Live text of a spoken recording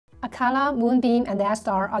Acala, Moonbeam, and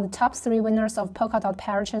Astar are the top 3 winners of Polkadot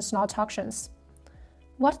Parachains slot auctions.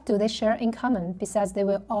 What do they share in common besides they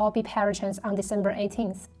will all be Parachains on December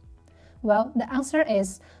 18th? Well, the answer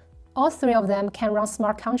is all 3 of them can run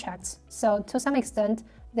smart contracts, so to some extent,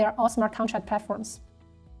 they are all smart contract platforms.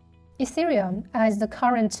 Ethereum, as the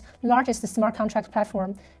current largest smart contract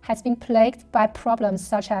platform, has been plagued by problems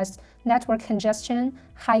such as network congestion,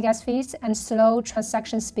 high gas fees, and slow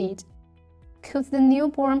transaction speed. Could the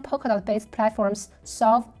newborn Polkadot-based platforms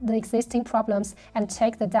solve the existing problems and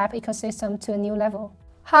take the dApp ecosystem to a new level?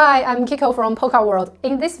 Hi, I'm Kiko from Polka World.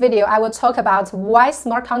 In this video, I will talk about why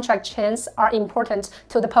smart contract chains are important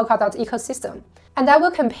to the Polkadot ecosystem. And I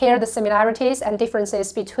will compare the similarities and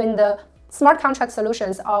differences between the smart contract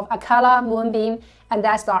solutions of Acala, Moonbeam, and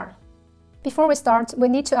Astar. Before we start, we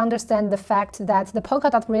need to understand the fact that the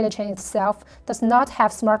Polkadot relay chain itself does not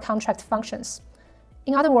have smart contract functions.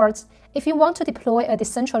 In other words, if you want to deploy a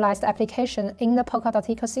decentralized application in the Polkadot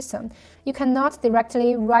ecosystem, you cannot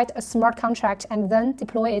directly write a smart contract and then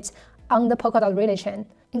deploy it on the Polkadot relay chain.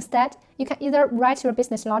 Instead, you can either write your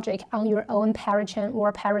business logic on your own parachain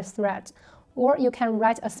or parathread, or you can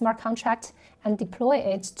write a smart contract and deploy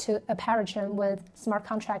it to a parachain with smart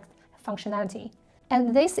contract functionality.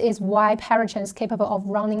 And this is why parachains capable of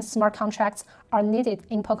running smart contracts are needed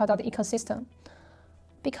in Polkadot ecosystem.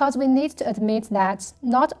 Because we need to admit that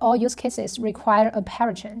not all use cases require a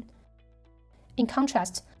parachain. In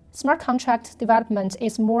contrast, smart contract development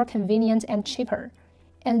is more convenient and cheaper,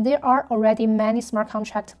 and there are already many smart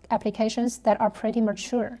contract applications that are pretty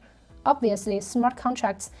mature. Obviously, smart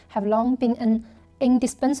contracts have long been an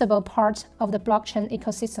indispensable part of the blockchain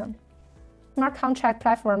ecosystem. Smart contract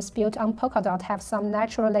platforms built on Polkadot have some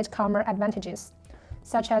natural latecomer advantages,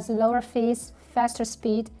 such as lower fees, faster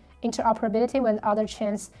speed, interoperability with other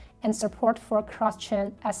chains, and support for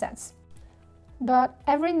cross-chain assets. But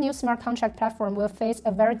every new smart contract platform will face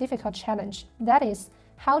a very difficult challenge. That is,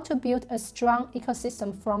 how to build a strong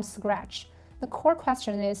ecosystem from scratch. The core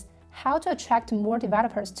question is how to attract more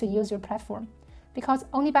developers to use your platform. Because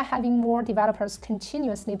only by having more developers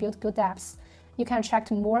continuously build good apps, you can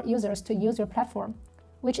attract more users to use your platform,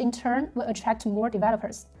 which in turn will attract more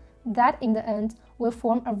developers. That, in the end, will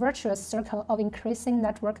form a virtuous circle of increasing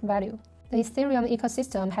network value. The Ethereum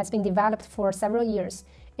ecosystem has been developed for several years.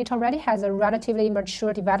 It already has a relatively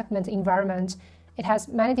mature development environment. It has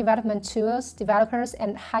many development tools, developers,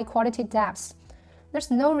 and high-quality dApps.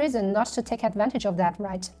 There's no reason not to take advantage of that,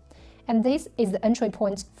 right? And this is the entry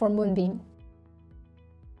point for Moonbeam.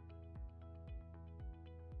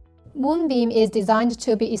 Moonbeam is designed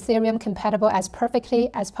to be Ethereum compatible as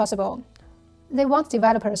perfectly as possible. They want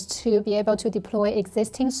developers to be able to deploy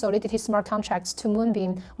existing Solidity smart contracts to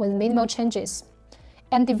Moonbeam with minimal changes.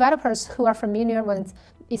 And developers who are familiar with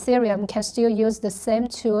Ethereum can still use the same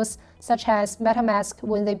tools such as MetaMask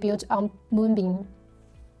when they build on Moonbeam.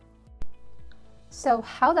 So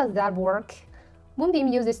how does that work? Moonbeam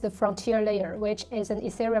uses the Frontier layer, which is an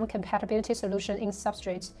Ethereum compatibility solution in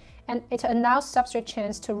Substrate, and it allows Substrate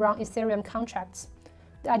chains to run Ethereum contracts.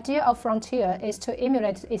 The idea of Frontier is to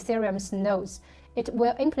emulate Ethereum's nodes. It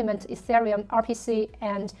will implement Ethereum RPC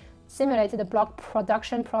and simulate the block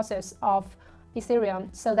production process of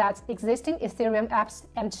Ethereum so that existing Ethereum apps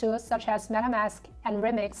and tools such as MetaMask and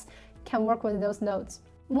Remix can work with those nodes.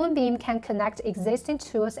 Moonbeam can connect existing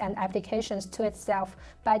tools and applications to itself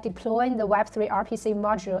by deploying the Web3 RPC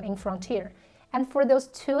module in Frontier. And for those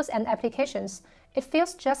tools and applications, it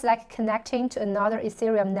feels just like connecting to another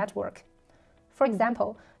Ethereum network. For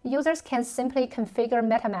example, users can simply configure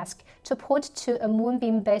MetaMask to point to a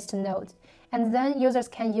Moonbeam-based node, and then users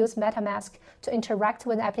can use MetaMask to interact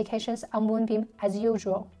with applications on Moonbeam as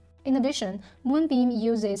usual. In addition, Moonbeam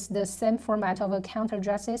uses the same format of account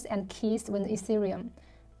addresses and keys with Ethereum.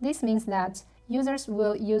 This means that users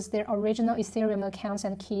will use their original Ethereum accounts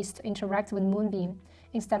and keys to interact with Moonbeam,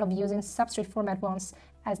 instead of using Substrate format ones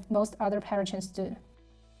as most other parachains do.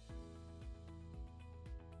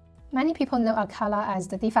 Many people know Acala as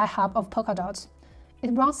the DeFi hub of Polkadot.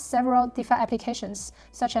 It runs several DeFi applications,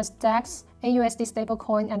 such as DEX, AUSD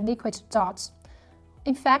stablecoin, and Liquid DOT.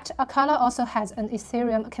 In fact, Acala also has an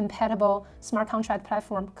Ethereum-compatible smart contract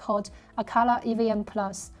platform called Acala EVM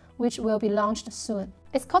Plus, which will be launched soon.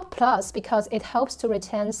 It's called Plus because it hopes to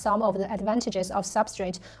retain some of the advantages of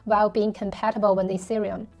Substrate while being compatible with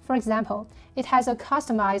Ethereum. For example, it has a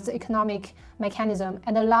customized economic mechanism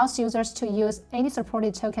and allows users to use any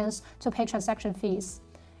supported tokens to pay transaction fees.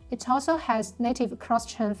 It also has native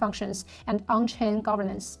cross-chain functions and on-chain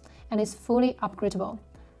governance, and is fully upgradable.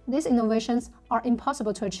 These innovations are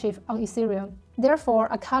impossible to achieve on Ethereum. Therefore,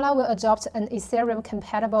 Acala will adopt an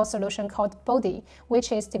Ethereum-compatible solution called Body,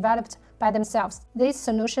 which is developed by themselves. This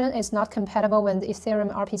solution is not compatible with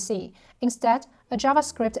Ethereum RPC. Instead, a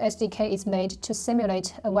JavaScript SDK is made to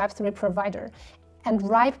simulate a Web3 provider and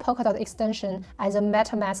write Polkadot extension as a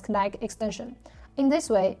MetaMask-like extension. In this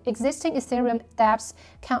way, existing Ethereum dApps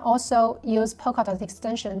can also use Polkadot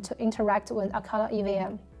extension to interact with Acala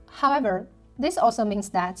EVM. However, this also means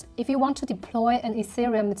that if you want to deploy an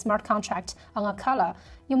Ethereum smart contract on Acala,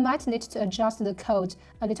 you might need to adjust the code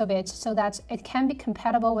a little bit so that it can be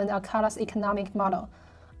compatible with Acala's economic model.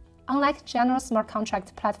 Unlike general smart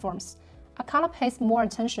contract platforms, Acala pays more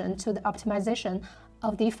attention to the optimization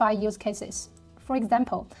of DeFi use cases. For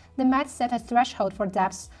example, they might set a threshold for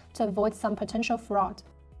dApps to avoid some potential fraud.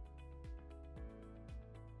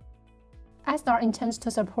 Astar intends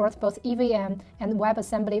to support both EVM and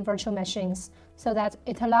WebAssembly virtual machines so that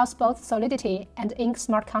it allows both Solidity and Ink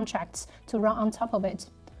smart contracts to run on top of it.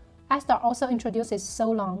 Astar also introduces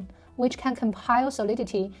Solon, which can compile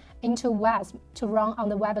Solidity into WASM to run on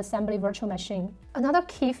the WebAssembly virtual machine. Another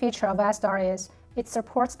key feature of Astar is it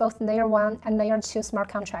supports both Layer 1 and Layer 2 smart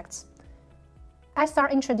contracts.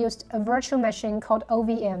 Astar introduced a virtual machine called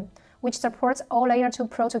OVM, which supports all Layer 2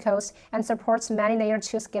 protocols and supports many Layer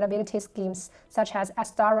 2 scalability schemes, such as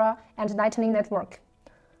Astara and Lightning Network.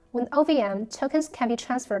 With OVM, tokens can be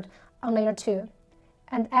transferred on Layer 2.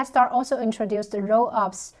 And Astar also introduced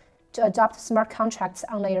roll-ups to adopt smart contracts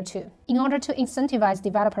on Layer 2. In order to incentivize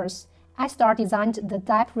developers, Astar designed the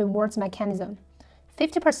dApp rewards mechanism.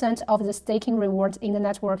 50% of the staking rewards in the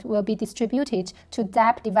network will be distributed to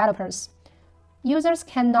dApp developers. Users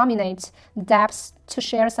can nominate dApps to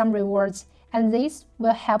share some rewards, and this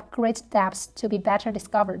will help great dApps to be better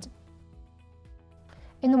discovered.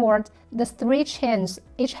 In a word, the three chains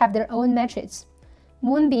each have their own metrics.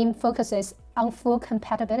 Moonbeam focuses on full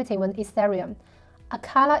compatibility with Ethereum.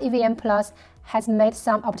 Acala EVM Plus has made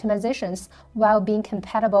some optimizations while being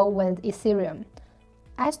compatible with Ethereum.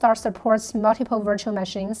 Astar supports multiple virtual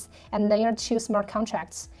machines and Layer 2 smart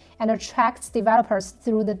contracts and attracts developers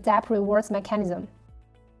through the dApp rewards mechanism.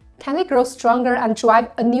 Can they grow stronger and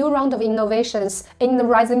drive a new round of innovations in the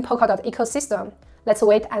rising Polkadot ecosystem? Let's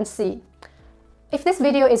wait and see. If this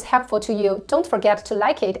video is helpful to you, don't forget to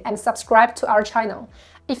like it and subscribe to our channel.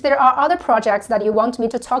 If there are other projects that you want me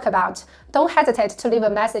to talk about, don't hesitate to leave a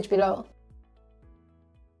message below.